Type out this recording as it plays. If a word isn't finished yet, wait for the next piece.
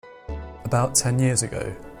About 10 years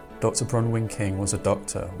ago, Dr. Bronwyn King was a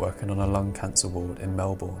doctor working on a lung cancer ward in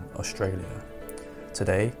Melbourne, Australia.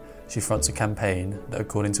 Today, she fronts a campaign that,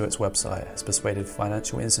 according to its website, has persuaded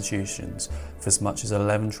financial institutions for as much as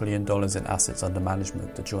 $11 trillion in assets under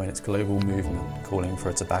management to join its global movement calling for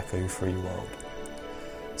a tobacco-free world.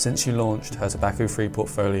 Since she launched her Tobacco-Free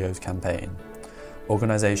Portfolios campaign,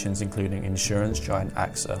 organisations including insurance giant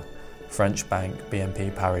AXA, French bank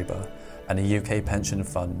BNP Paribas, and a UK pension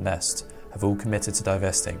fund Nest have all committed to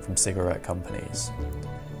divesting from cigarette companies.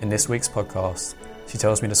 In this week's podcast, she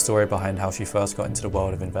tells me the story behind how she first got into the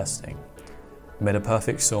world of investing. Amid a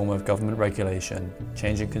perfect storm of government regulation,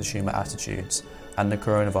 changing consumer attitudes, and the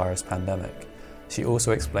coronavirus pandemic, she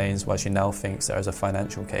also explains why she now thinks there is a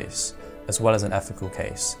financial case, as well as an ethical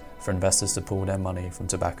case, for investors to pull their money from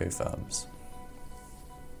tobacco firms.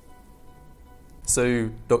 So,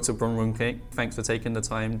 Dr. Bronwyn King, thanks for taking the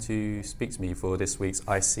time to speak to me for this week's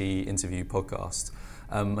IC interview podcast.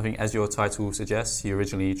 I think, as your title suggests, you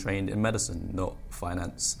originally trained in medicine, not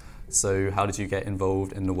finance. So how did you get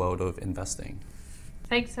involved in the world of investing?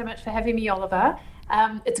 Thanks so much for having me, Oliver.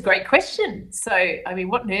 It's a great question. So,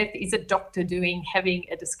 what on earth is a doctor doing having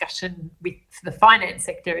a discussion with the finance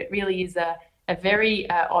sector? It really is a very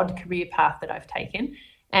odd career path that I've taken,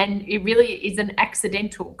 and it really is an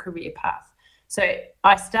accidental career path. So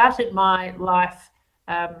I started my life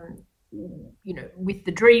with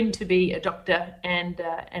the dream to be a doctor, and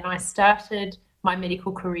I started my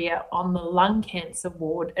medical career on the lung cancer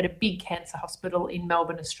ward at a big cancer hospital in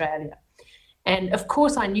Melbourne, Australia. And of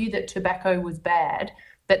course I knew that tobacco was bad,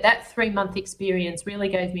 but that 3-month experience really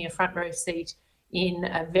gave me a front row seat in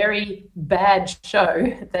a very bad show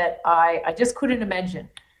that I just couldn't imagine.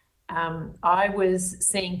 I was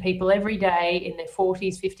seeing people every day in their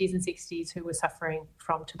 40s, 50s and 60s who were suffering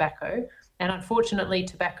from tobacco. And unfortunately,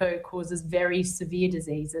 tobacco causes very severe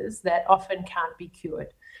diseases that often can't be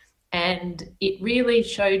cured. And it really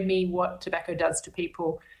showed me what tobacco does to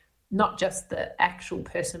people, not just the actual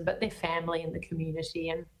person, but their family and the community.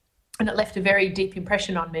 And it left a very deep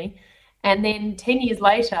impression on me. And then 10 years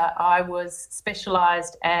later, I was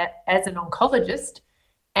specialised as an oncologist.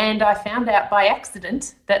 And I found out by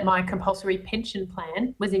accident that my compulsory pension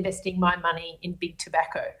plan was investing my money in big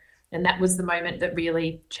tobacco. And that was the moment that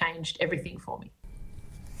really changed everything for me.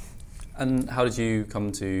 And how did you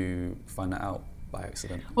come to find that out by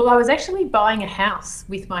accident? Well, I was actually buying a house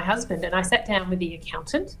with my husband, and I sat down with the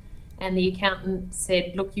accountant, and the accountant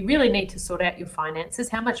said, look, you really need to sort out your finances.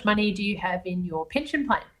 How much money do you have in your pension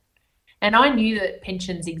plan? And I knew that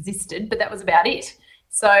pensions existed, but that was about it.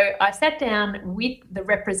 So I sat down with the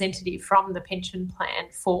representative from the pension plan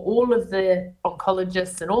for all of the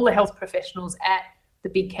oncologists and all the health professionals at the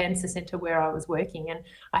big cancer centre where I was working. And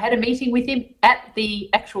I had a meeting with him at the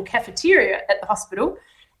actual cafeteria at the hospital,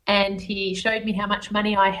 and he showed me how much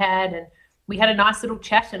money I had, and we had a nice little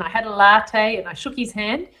chat, and I had a latte and I shook his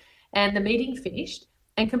hand, and the meeting finished.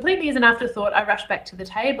 And completely as an afterthought, I rushed back to the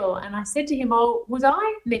table and I said to him, oh, was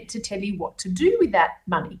I meant to tell you what to do with that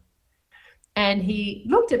money? And he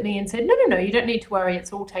looked at me and said, no, you don't need to worry.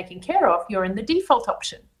 It's all taken care of. You're in the default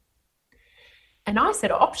option. And I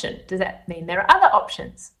said, option? Does that mean there are other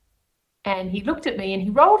options? And he looked at me and he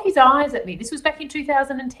rolled his eyes at me. This was back in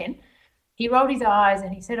 2010. He rolled his eyes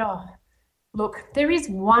and he said, oh, look, there is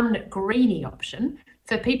one greenie option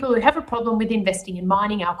for people who have a problem with investing in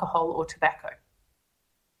mining, alcohol or tobacco.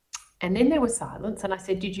 And then there was silence. And I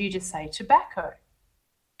said, did you just say tobacco?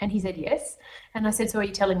 And he said, yes. And I said, so are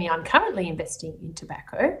you telling me I'm currently investing in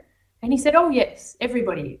tobacco? And he said, oh, yes,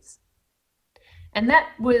 everybody is. And that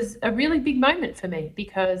was a really big moment for me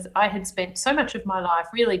because I had spent so much of my life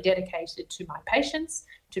really dedicated to my patients,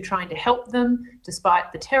 to trying to help them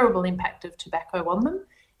despite the terrible impact of tobacco on them.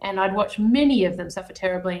 And I'd watched many of them suffer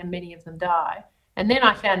terribly and many of them die. And then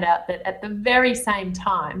I found out that at the very same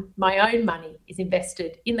time, my own money is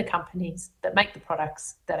invested in the companies that make the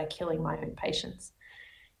products that are killing my own patients.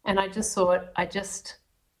 And I just thought, I just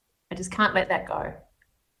can't let that go.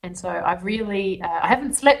 And so I've really, I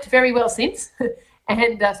haven't slept very well since.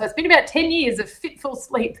 And so it's been about 10 years of fitful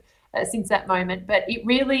sleep since that moment. But it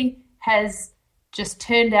really has just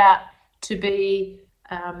turned out to be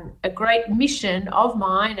a great mission of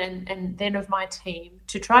mine and then of my team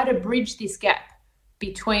to try to bridge this gap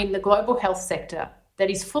between the global health sector that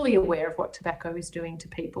is fully aware of what tobacco is doing to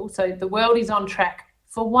people. So the world is on track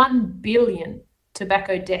for 1 billion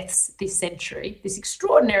tobacco deaths this century, this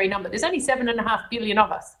extraordinary number. There's only 7.5 billion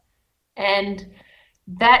of us. And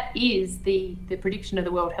that is the prediction of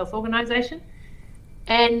the World Health Organization.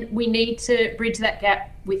 And we need to bridge that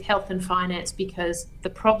gap with health and finance because the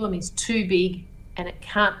problem is too big and it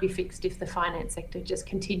can't be fixed if the finance sector just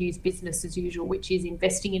continues business as usual, which is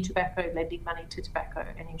investing in tobacco, lending money to tobacco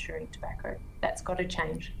and insuring tobacco. That's got to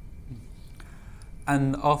change.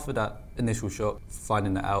 And after that initial shock,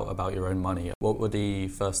 finding out about your own money, what were the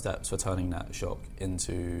first steps for turning that shock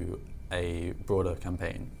into a broader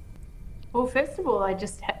campaign? Well, first of all, I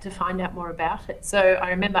just had to find out more about it. So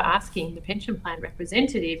I remember asking the pension plan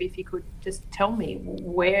representative if he could just tell me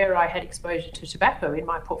where I had exposure to tobacco in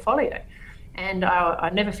my portfolio. And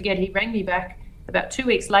I'll never forget, he rang me back about 2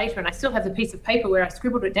 weeks later, and I still have the piece of paper where I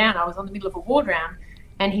scribbled it down. I was on the middle of a ward round,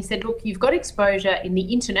 and he said, look, you've got exposure in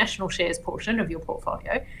the international shares portion of your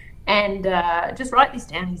portfolio, and just write this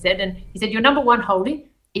down, he said. And he said, your number one holding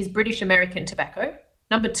is British American Tobacco.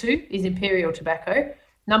 Number 2 is Imperial Tobacco.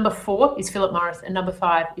 Number 4 is Philip Morris, and number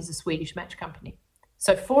 5 is a Swedish match company.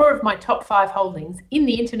 So 4 of my top 5 holdings in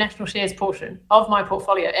the international shares portion of my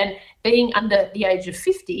portfolio. And being under the age of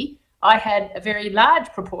 50, I had a very large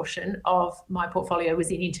proportion of my portfolio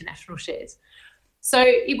was in international shares. So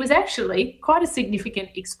it was actually quite a significant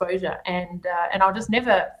exposure. And I'll just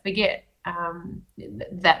never forget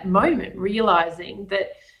that moment, realizing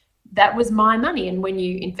that was my money. And when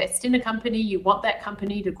you invest in a company, you want that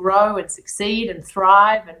company to grow and succeed and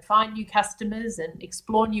thrive and find new customers and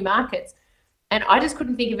explore new markets. And I just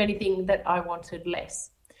couldn't think of anything that I wanted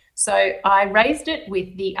less. So I raised it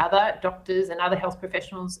with the other doctors and other health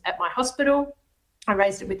professionals at my hospital. I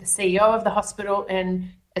raised it with the CEO of the hospital.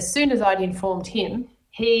 And as soon as I'd informed him,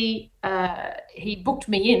 he booked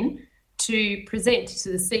me in to present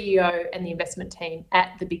to the CEO and the investment team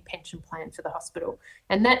at the big pension plan for the hospital.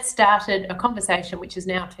 And that started a conversation which has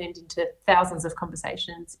now turned into thousands of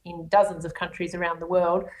conversations in dozens of countries around the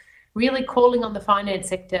world, really calling on the finance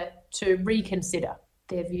sector to reconsider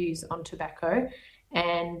their views on tobacco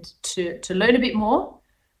and to learn a bit more,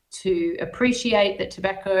 to appreciate that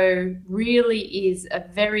tobacco really is a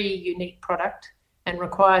very unique product and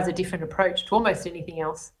requires a different approach to almost anything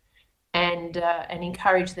else. And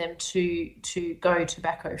encourage them to go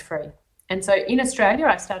tobacco free. And so in Australia,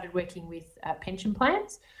 I started working with pension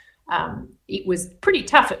plans. It was pretty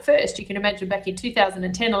tough at first. You can imagine back in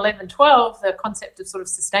 2010, 11, 12, the concept of sort of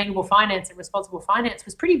sustainable finance and responsible finance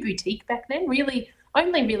was pretty boutique back then.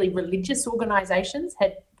 Only really religious organisations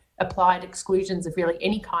had applied exclusions of really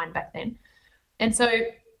any kind back then. And so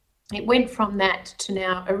it went from that to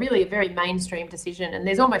now a very mainstream decision. And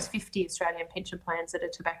there's almost 50 Australian pension plans that are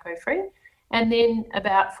tobacco free. And then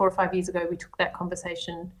about 4 or 5 years ago, we took that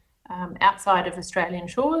conversation outside of Australian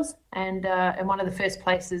shores. And one of the first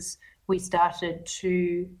places we started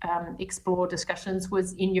to explore discussions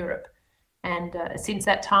was in Europe. And since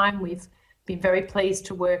that time, we've been very pleased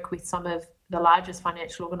to work with some of the largest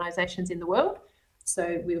financial organisations in the world.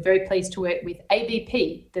 So we were very pleased to work with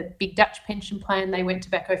ABP, the big Dutch pension plan. They went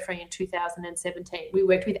tobacco free in 2017. We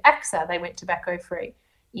worked with AXA. They went tobacco free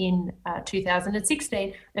in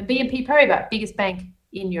 2016. And BNP Paribas, biggest bank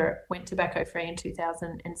in Europe, went tobacco free in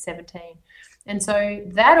 2017. And so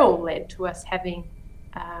that all led to us having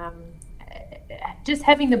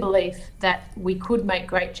the belief that we could make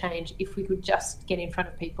great change if we could just get in front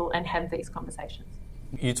of people and have these conversations.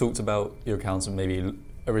 You talked about your accountant maybe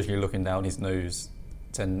originally looking down his nose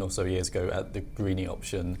 10 or so years ago at the greenie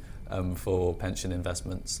option for pension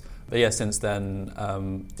investments. But yeah, since then,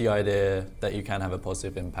 the idea that you can have a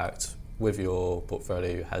positive impact with your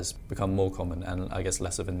portfolio has become more common and I guess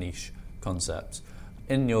less of a niche concept.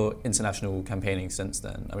 In your international campaigning since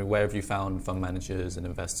then, I mean, where have you found fund managers and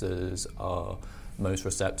investors are most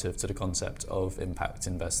receptive to the concept of impact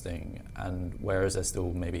investing, and where is there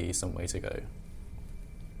still maybe some way to go?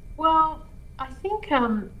 Well, I think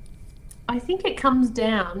it comes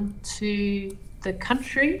down to the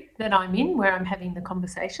country that I'm in, where I'm having the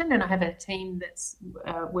conversation, and I have a team that's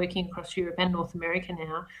working across Europe and North America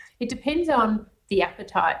now. It depends on the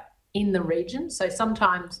appetite in the region. So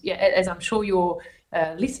sometimes, yeah, as I'm sure your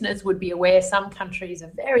listeners would be aware, some countries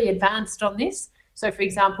are very advanced on this. So, for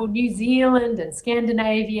example, New Zealand and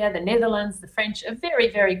Scandinavia, the Netherlands, the French are very,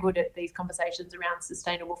 very good at these conversations around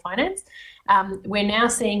sustainable finance. We're now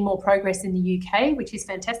seeing more progress in the UK, which is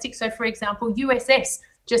fantastic. So, for example, USS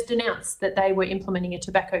just announced that they were implementing a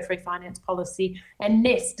tobacco-free finance policy, and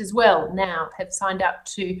Nest as well now have signed up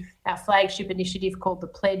to our flagship initiative called The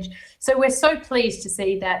Pledge. So we're so pleased to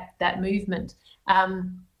see that movement.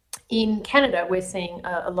 In Canada, we're seeing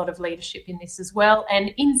a lot of leadership in this as well.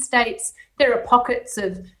 And in states, there are pockets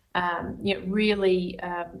of really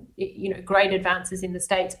great advances in the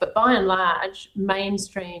states. But by and large,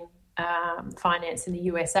 mainstream finance in the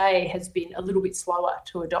USA has been a little bit slower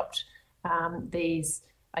to adopt the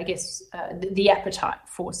appetite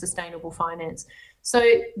for sustainable finance. So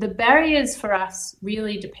the barriers for us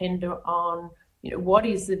really depend on, what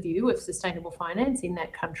is the view of sustainable finance in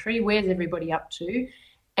that country? Where's everybody up to?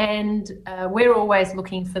 And we're always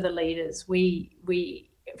looking for the leaders. We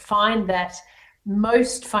find that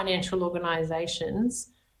most financial organisations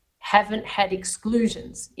haven't had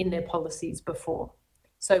exclusions in their policies before.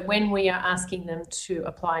 So when we are asking them to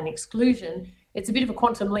apply an exclusion, it's a bit of a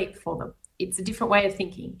quantum leap for them. It's a different way of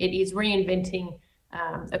thinking. It is reinventing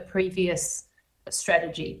a previous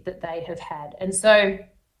strategy that they have had. And so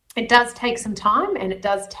it does take some time, and it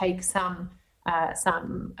does take some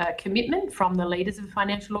commitment from the leaders of a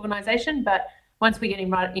financial organisation. But once we get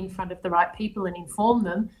right in front of the right people and inform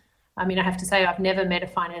them, I have to say I've never met a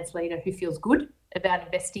finance leader who feels good about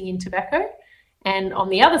investing in tobacco. And on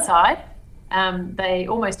the other side, they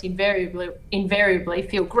almost invariably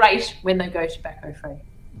feel great when they go tobacco-free.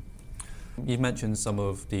 You've mentioned some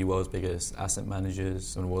of the world's biggest asset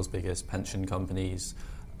managers and the world's biggest pension companies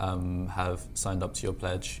have signed up to your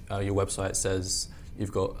pledge. Your website says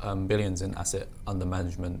you've got billions in asset under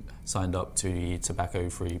management signed up to the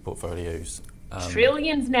tobacco-free portfolios.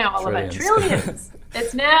 Trillions now, Oliver. Trillions.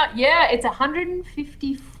 It's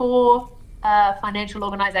 154 financial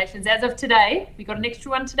organisations as of today. We got an extra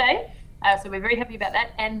one today, so we're very happy about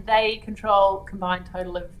that. And they control combined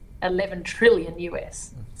total of $11 trillion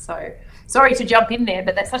US. So sorry to jump in there,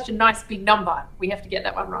 but that's such a nice big number. We have to get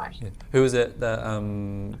that one right. Yeah. Who is it that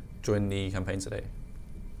joined the campaign today?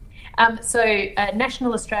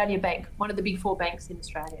 National Australia Bank, one of the big four banks in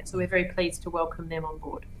Australia. So we're very pleased to welcome them on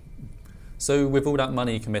board. So with all that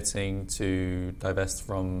money committing to divest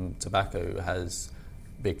from tobacco, has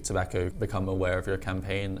Big Tobacco become aware of your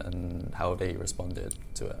campaign and how they responded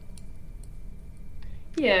to it?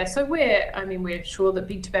 Yeah, so we're sure that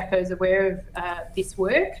Big Tobacco is aware of this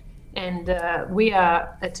work, and we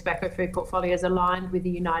are at Tobacco-Free Portfolios aligned with the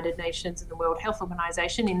United Nations and the World Health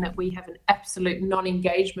Organization in that we have an absolute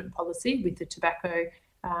non-engagement policy with the tobacco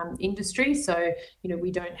industry. So,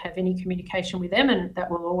 we don't have any communication with them, and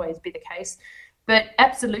that will always be the case. But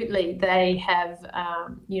absolutely, they have,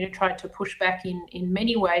 tried to push back in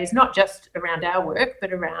many ways, not just around our work,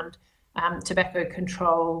 but around tobacco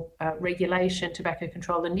control regulation, tobacco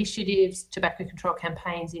control initiatives, tobacco control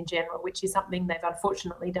campaigns in general, which is something they've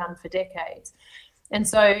unfortunately done for decades. And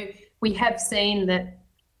so we have seen that,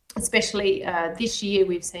 especially this year,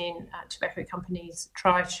 we've seen tobacco companies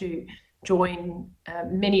try to join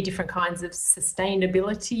many different kinds of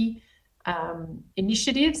sustainability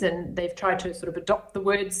initiatives, and they've tried to sort of adopt the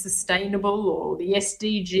word sustainable or the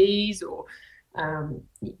SDGs, or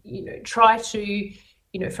try to,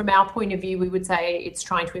 from our point of view, we would say it's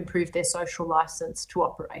trying to improve their social license to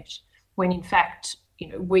operate, when in fact,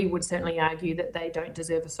 we would certainly argue that they don't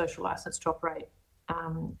deserve a social license to operate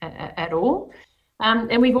at all.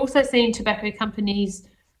 And we've also seen tobacco companies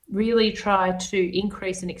really try to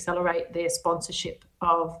increase and accelerate their sponsorship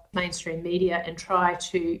of mainstream media and try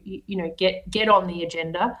to, get on the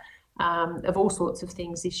agenda of all sorts of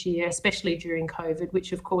things this year, especially during COVID,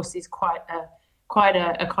 which of course is quite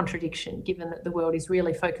a contradiction, given that the world is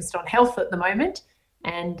really focused on health at the moment,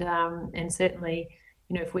 and certainly,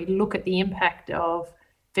 if we look at the impact of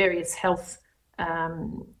various health,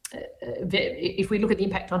 if we look at the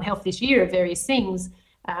impact on health this year of various things.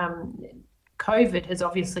 COVID has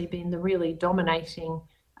obviously been the really dominating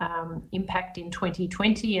impact in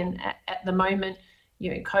 2020, and at the moment,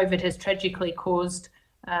 COVID has tragically caused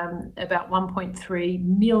about 1.3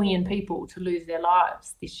 million people to lose their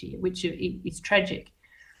lives this year, which is tragic.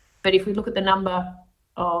 But if we look at the number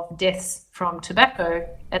of deaths from tobacco,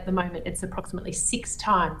 at the moment it's approximately 6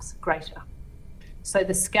 times greater. So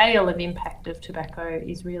the scale of impact of tobacco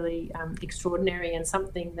is really extraordinary, and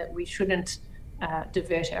something that we shouldn't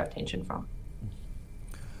divert our attention from.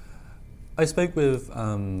 I spoke with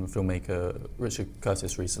filmmaker Richard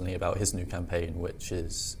Curtis recently about his new campaign, which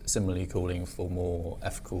is similarly calling for more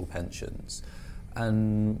ethical pensions.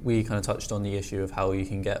 And we kind of touched on the issue of how you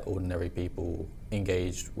can get ordinary people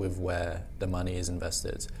engaged with where the money is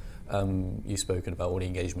invested. You've spoken about all the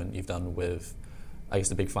engagement you've done with, I guess,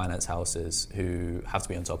 the big finance houses who have to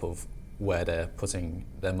be on top of where they're putting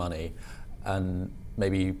their money. And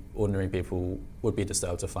maybe ordinary people would be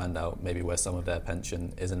disturbed to find out maybe where some of their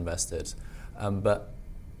pension is invested. But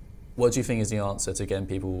what do you think is the answer to getting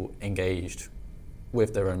people engaged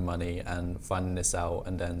with their own money and finding this out,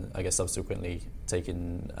 and then I guess subsequently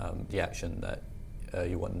taking the action that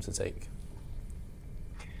you want them to take?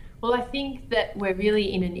 Well, I think that we're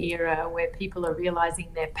really in an era where people are realising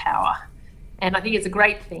their power, and I think it's a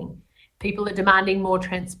great thing. people are demanding more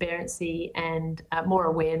transparency, and more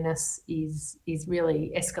awareness is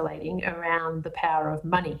really escalating around the power of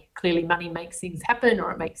money. Clearly, money makes things happen,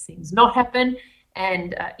 or it makes things not happen.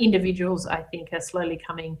 And individuals, I think, are slowly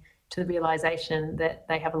coming to the realization that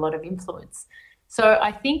they have a lot of influence. So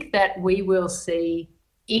I think that we will see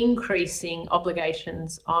increasing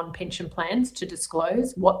obligations on pension plans to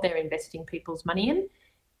disclose what they're investing people's money in,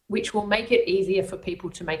 which will make it easier for people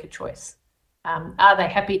to make a choice. Are they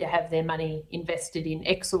happy to have their money invested in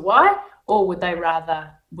X or Y, or would they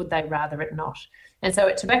rather it not? And so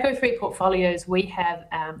at Tobacco Free Portfolios, we have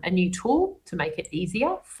a new tool to make it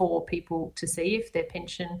easier for people to see if their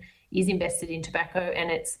pension is invested in tobacco,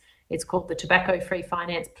 and it's called the Tobacco Free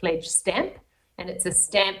Finance Pledge Stamp, and it's a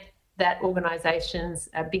stamp that organisations,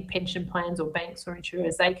 big pension plans or banks or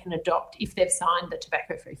insurers, they can adopt if they've signed the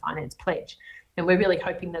Tobacco Free Finance Pledge. And we're really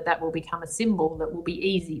hoping that that will become a symbol that will be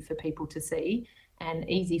easy for people to see and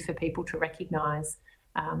easy for people to recognise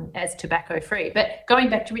as tobacco free. But going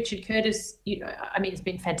back to Richard Curtis, it's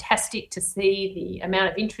been fantastic to see the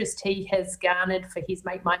amount of interest he has garnered for his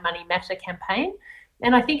Make My Money Matter campaign.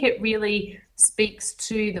 And I think it really speaks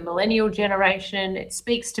to the millennial generation. It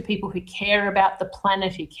speaks to people who care about the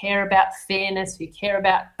planet, who care about fairness, who care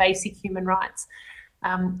about basic human rights.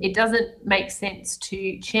 It doesn't make sense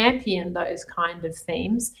to champion those kind of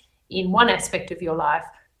themes in one aspect of your life,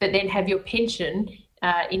 but then have your pension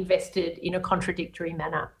invested in a contradictory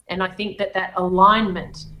manner. And I think that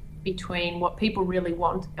alignment between what people really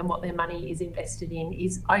want and what their money is invested in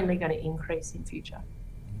is only going to increase in future.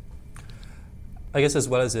 I guess as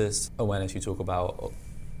well as this awareness you talk about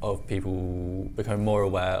of people becoming more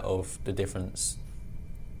aware of the difference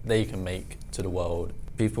they can make to the world,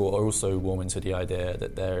 people are also warming to the idea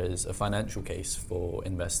that there is a financial case for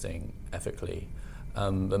investing ethically.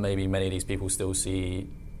 But maybe many of these people still see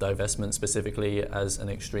divestment specifically as an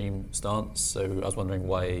extreme stance. So I was wondering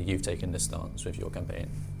why you've taken this stance with your campaign.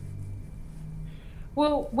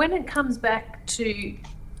 Well, when it comes back to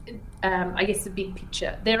I guess the big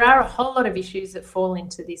picture, there are a whole lot of issues that fall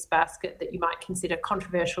into this basket that you might consider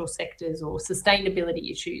controversial sectors or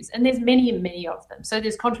sustainability issues, and there's many of them. So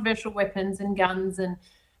there's controversial weapons and guns, and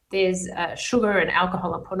there's sugar and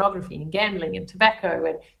alcohol and pornography and gambling and tobacco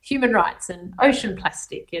and human rights and ocean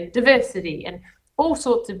plastic and diversity and all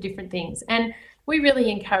sorts of different things. And we really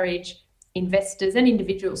encourage investors and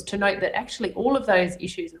individuals to note that actually all of those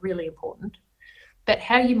issues are really important, but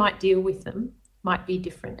how you might deal with them might be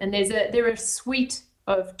different. And there are a suite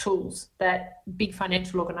of tools that big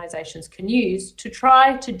financial organisations can use to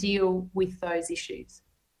try to deal with those issues.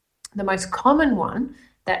 The most common one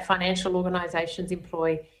that financial organisations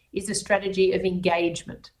employ is a strategy of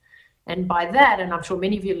engagement. And by that, and I'm sure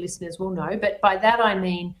many of your listeners will know, but by that I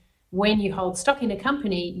mean when you hold stock in a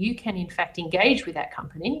company, you can in fact engage with that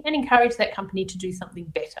company and encourage that company to do something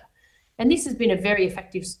better. And this has been a very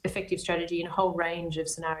effective strategy in a whole range of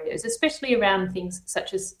scenarios, especially around things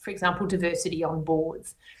such as, for example, diversity on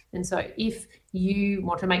boards. And so if you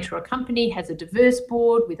want to make sure a company has a diverse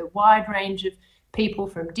board with a wide range of people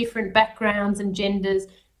from different backgrounds and genders,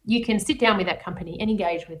 you can sit down with that company and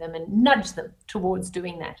engage with them and nudge them towards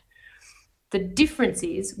doing that. The difference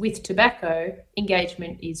is with tobacco,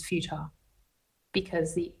 engagement is futile,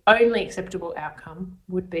 because the only acceptable outcome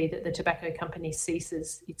would be that the tobacco company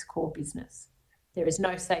ceases its core business. There is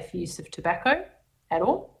no safe use of tobacco at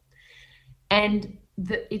all. And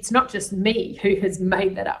it's not just me who has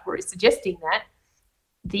made that up or is suggesting that.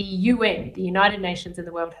 The UN, the United Nations and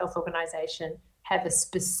the World Health Organization have a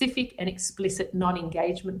specific and explicit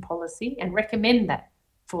non-engagement policy and recommend that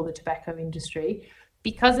for the tobacco industry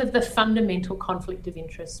because of the fundamental conflict of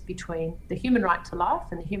interest between the human right to life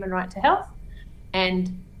and the human right to health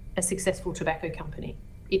and a successful tobacco company.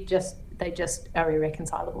 They just are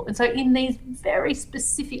irreconcilable. And so in these very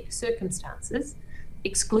specific circumstances,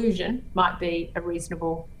 exclusion might be a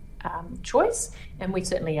reasonable choice, and we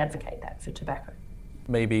certainly advocate that for tobacco.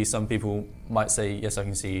 Maybe some people might say, yes, I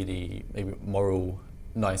can see the maybe moral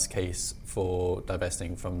nice case for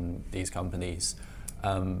divesting from these companies,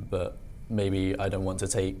 but maybe I don't want to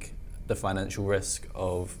take the financial risk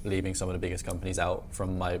of leaving some of the biggest companies out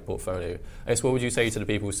from my portfolio. I guess what would you say to the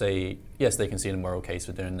people who say, yes, they can see the moral case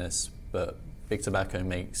for doing this, but big tobacco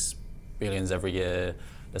makes billions every year,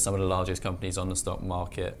 they're some of the largest companies on the stock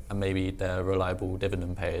market, and maybe they're reliable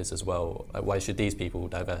dividend payers as well. Like, why should these people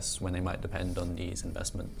divest when they might depend on these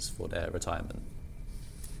investments for their retirement?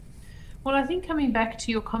 Well, I think coming back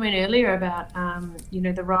to your comment earlier about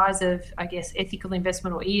the rise of, I guess, ethical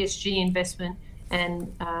investment or ESG investment,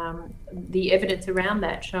 and the evidence around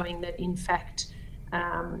that showing that, in fact,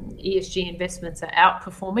 ESG investments are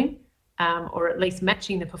outperforming or at least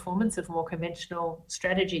matching the performance of more conventional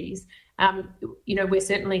strategies, we're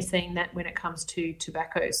certainly seeing that when it comes to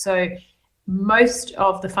tobacco. So most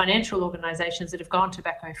of the financial organisations that have gone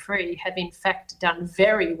tobacco-free have in fact done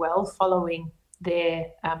very well following their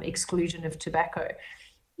exclusion of tobacco.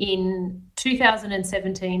 In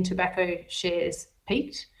 2017, tobacco shares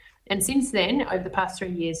peaked. And since then, over the past 3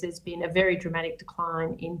 years, there's been a very dramatic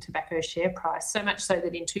decline in tobacco share price, so much so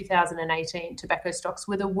that in 2018, tobacco stocks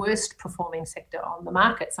were the worst performing sector on the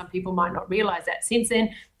market. Some people might not realise that. Since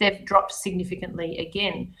then, they've dropped significantly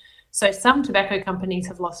again. So some tobacco companies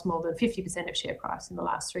have lost more than 50% of share price in the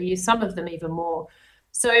last 3 years, some of them even more.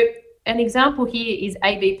 So an example here is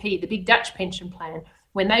ABP, the big Dutch pension plan.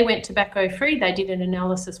 When they went tobacco-free, they did an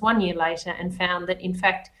analysis 1 year later and found that, in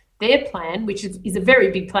fact, their plan, which is a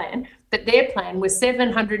very big plan, but their plan was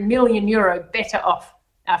 700 million euro better off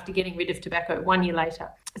after getting rid of tobacco 1 year later.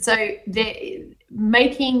 So they're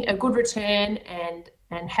making a good return and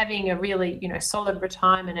having a really solid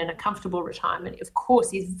retirement and a comfortable retirement, of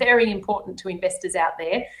course, is very important to investors out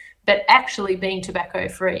there. But actually being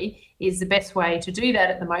tobacco-free is the best way to do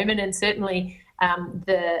that at the moment. And certainly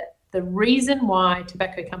the reason why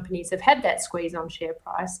tobacco companies have had that squeeze on share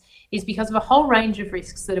price is because of a whole range of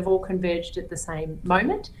risks that have all converged at the same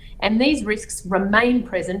moment. And these risks remain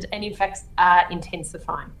present and, in fact, are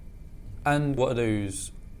intensifying. And what are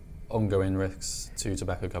those ongoing risks to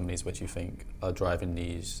tobacco companies which you think are driving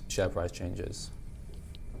these share price changes?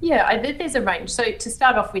 Yeah, there's a range. So to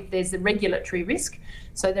start off with, there's the regulatory risk.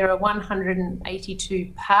 So there are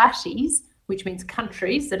 182 parties, which means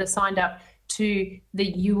countries, that are signed up to the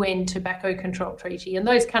UN Tobacco Control Treaty. And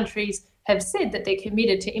those countries have said that they're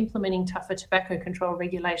committed to implementing tougher tobacco control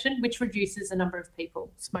regulation, which reduces the number of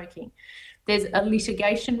people smoking. There's a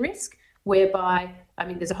litigation risk whereby,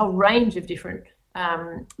 there's a whole range of different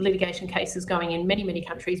litigation cases going in many, many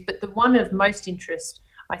countries. But the one of most interest,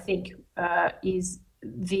 I think, is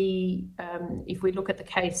if we look at the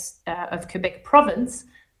case of Quebec Province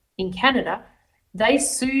in Canada, they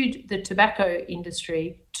sued the tobacco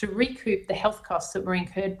industry to recoup the health costs that were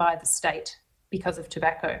incurred by the state because of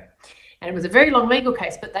tobacco. And it was a very long legal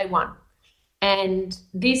case, but they won. And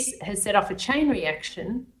this has set off a chain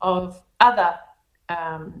reaction of other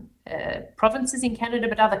provinces in Canada,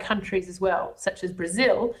 but other countries as well, such as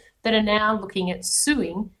Brazil, that are now looking at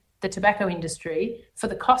suing the tobacco industry for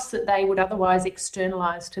the costs that they would otherwise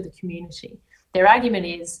externalise to the community. Their argument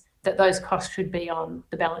is that those costs should be on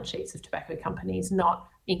the balance sheets of tobacco companies, not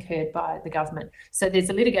incurred by the government. So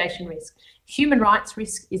there's a litigation risk. Human rights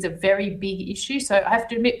risk is a very big issue. So I have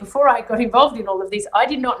to admit, before I got involved in all of this, I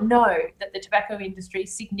did not know that the tobacco industry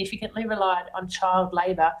significantly relied on child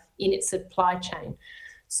labour in its supply chain.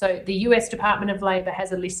 So the US Department of Labour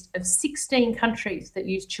has a list of 16 countries that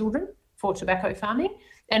use children for tobacco farming.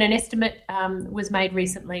 And an estimate was made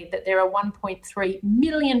recently that there are 1.3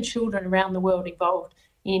 million children around the world involved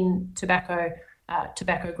in tobacco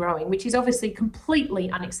growing, which is obviously completely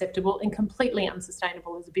unacceptable and completely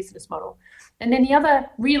unsustainable as a business model. And then the other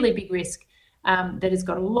really big risk that has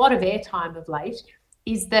got a lot of airtime of late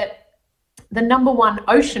is that the number one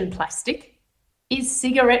ocean plastic is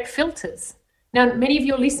cigarette filters. Now, many of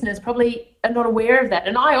your listeners probably are not aware of that,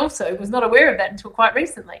 and I also was not aware of that until quite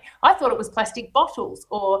recently. I thought it was plastic bottles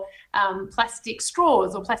or plastic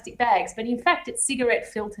straws or plastic bags, but in fact it's cigarette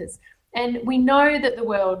filters. And we know that the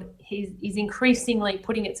world is increasingly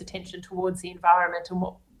putting its attention towards the environment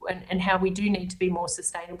and how we do need to be more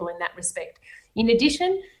sustainable in that respect. In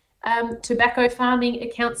addition, tobacco farming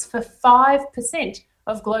accounts for 5%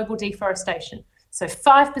 of global deforestation. So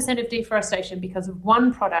 5% of deforestation because of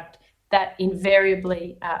one product that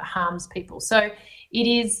invariably harms people. So it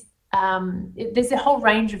is, there's a whole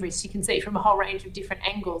range of risks you can see from a whole range of different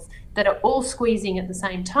angles that are all squeezing at the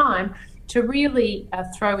same time to really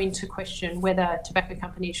throw into question whether tobacco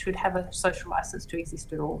companies should have a social license to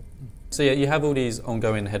exist at all. So yeah, you have all these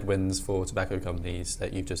ongoing headwinds for tobacco companies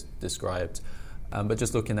that you've just described, but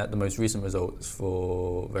just looking at the most recent results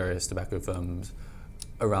for various tobacco firms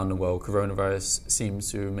around the world, coronavirus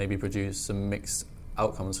seems to maybe produce some mixed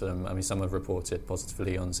outcomes for them. I mean, some have reported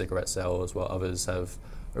positively on cigarette sales, while others have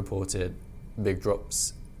reported big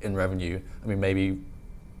drops in revenue. I mean, maybe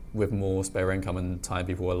with more spare income and time,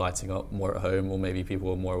 people are lighting up more at home, or maybe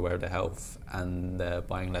people are more aware of their health and they're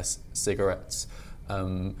buying less cigarettes.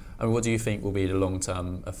 And what do you think will be the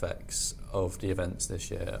long-term effects of the events this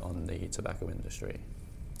year on the tobacco industry?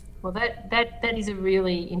 Well, that is a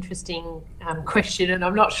really interesting question, and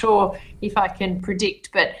I'm not sure if I can predict,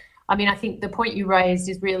 but I mean, I think the point you raised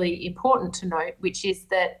is really important to note, which is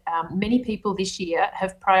that many people this year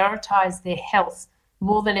have prioritised their health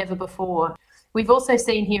more than ever before. We've also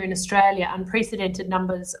seen here in Australia unprecedented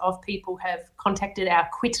numbers of people have contacted our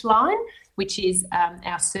Quit line, which is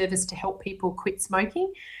our service to help people quit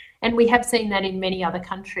smoking. And we have seen that in many other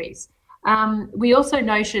countries. We also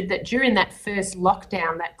noted that during that first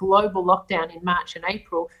lockdown, that global lockdown in March and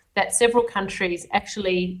April, that several countries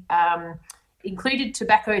actually included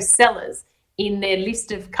tobacco sellers in their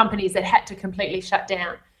list of companies that had to completely shut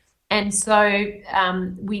down. And so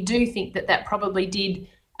we do think that that probably did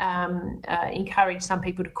encourage some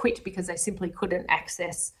people to quit because they simply couldn't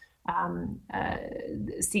access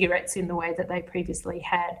cigarettes in the way that they previously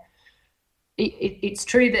had. It's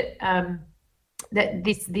true that that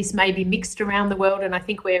this may be mixed around the world, and I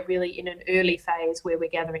think we're really in an early phase where we're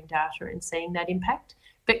gathering data and seeing that impact.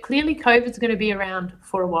 But clearly COVID's going to be around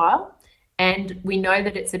for a while, and we know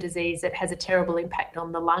that it's a disease that has a terrible impact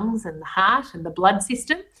on the lungs and the heart and the blood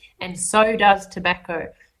system, and so does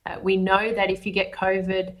tobacco. We know that if you get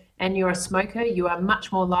COVID and you're a smoker, you are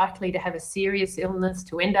much more likely to have a serious illness,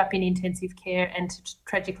 to end up in intensive care, and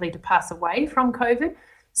tragically to pass away from COVID.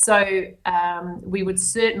 So we would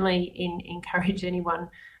certainly encourage anyone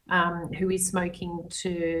who is smoking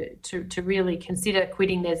to really consider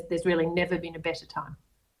quitting. There's really never been a better time.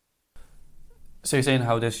 So you're saying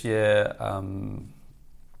how this year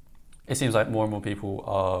it seems like more and more people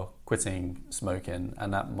are quitting smoking,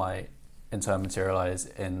 and that might in turn materialise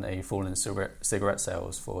in a fall in cigarette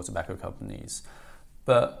sales for tobacco companies.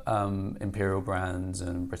 But Imperial Brands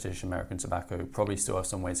and British American Tobacco probably still have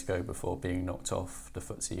some way to go before being knocked off the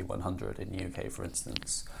FTSE 100 in the UK, for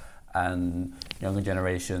instance. And younger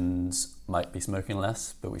generations might be smoking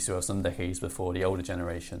less, but we still have some decades before the older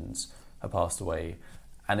generations have passed away.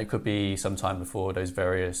 And it could be some time before those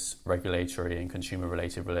various regulatory and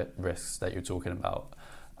consumer-related risks that you're talking about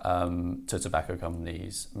to tobacco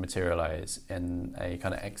companies materialise in a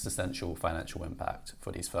kind of existential financial impact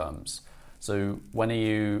for these firms. So when are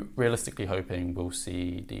you realistically hoping we'll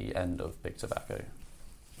see the end of big tobacco?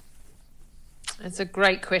 That's a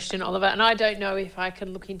great question, Oliver. And I don't know if I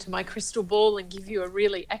can look into my crystal ball and give you a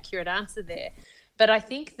really accurate answer there. But I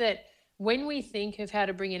think that when we think of how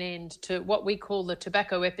to bring an end to what we call the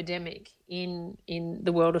tobacco epidemic in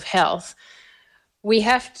the world of health, we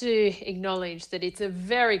have to acknowledge that it's a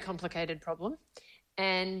very complicated problem.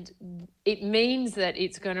 And it means that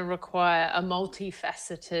it's going to require a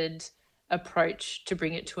multifaceted approach to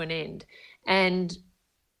bring it to an end. And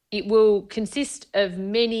it will consist of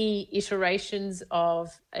many iterations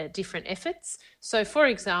of different efforts. So, for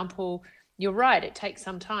example, you're right, it takes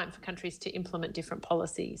some time for countries to implement different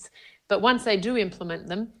policies. But once they do implement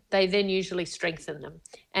them, they then usually strengthen them.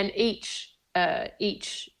 And each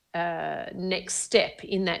next step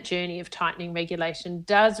in that journey of tightening regulation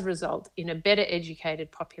does result in a better educated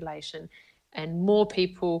population and more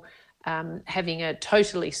people having a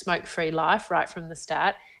totally smoke-free life right from the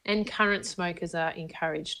start, and current smokers are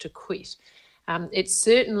encouraged to quit. It's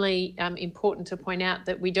certainly important to point out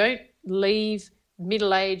that we don't leave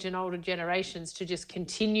middle-aged and older generations to just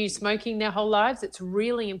continue smoking their whole lives. It's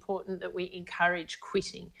really important that we encourage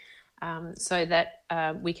quitting so that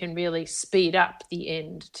we can really speed up the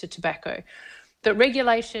end to tobacco. But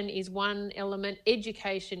regulation is one element,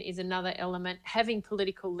 education is another element, having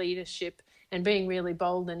political leadership and being really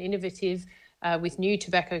bold and innovative with new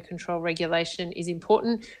tobacco control regulation is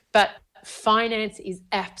important. But finance is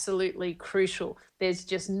absolutely crucial. There's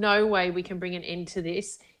just no way we can bring an end to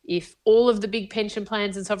this if all of the big pension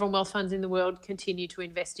plans and sovereign wealth funds in the world continue to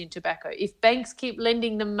invest in tobacco. If banks keep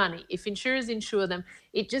lending them money, if insurers insure them,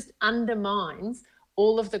 it just undermines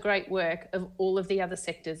all of the great work of all of the other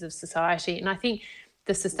sectors of society. And I think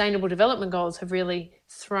the Sustainable Development Goals have really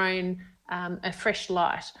thrown a fresh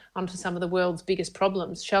light onto some of the world's biggest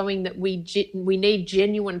problems, showing that we need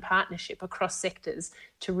genuine partnership across sectors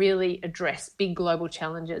to really address big global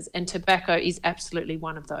challenges, and tobacco is absolutely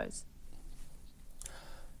one of those.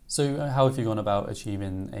 So how have you gone about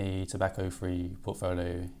achieving a tobacco-free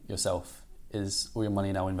portfolio yourself? Is all your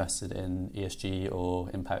money now invested in ESG or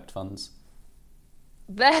impact funds?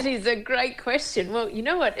 That is a great question. Well, you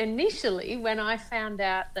know what? Initially, when I found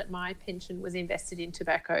out that my pension was invested in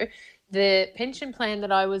tobacco, the pension plan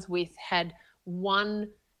that I was with had one,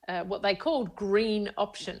 what they called green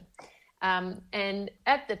option. And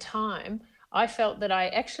at the time, I felt that I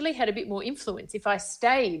actually had a bit more influence if I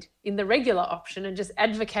stayed in the regular option and just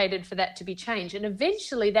advocated for that to be changed. And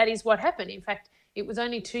eventually that is what happened. In fact, it was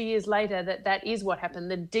only 2 years later that is what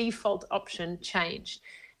happened. The default option changed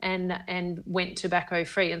and went tobacco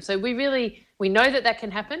free. And so we know that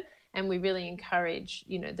can happen, and we really encourage,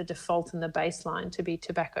 the default and the baseline to be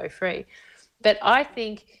tobacco free. But I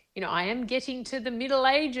think I am getting to the middle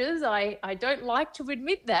ages. I don't like to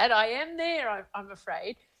admit that. I am there, I'm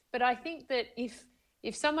afraid. But I think that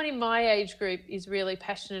if someone in my age group is really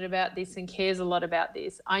passionate about this and cares a lot about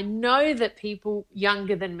this, I know that people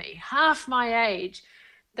younger than me, half my age,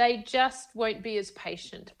 they just won't be as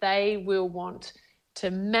patient. They will want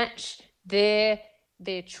to match their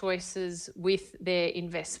choices with their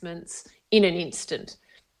investments in an instant.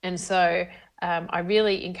 And so I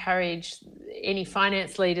really encourage any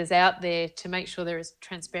finance leaders out there to make sure they're as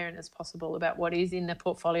transparent as possible about what is in the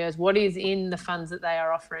portfolios, what is in the funds that they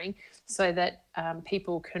are offering, so that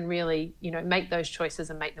people can really, make those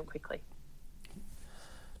choices and make them quickly.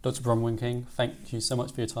 Dr. Bronwyn King, thank you so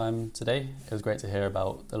much for your time today. It was great to hear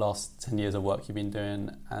about the last 10 years of work you've been doing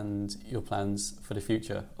and your plans for the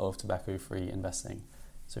future of tobacco-free investing.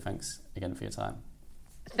 So thanks again for your time.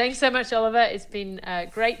 Thanks so much, Oliver. It's been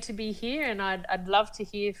great to be here, and I'd love to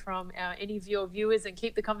hear from any of your viewers and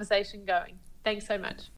keep the conversation going. Thanks so much.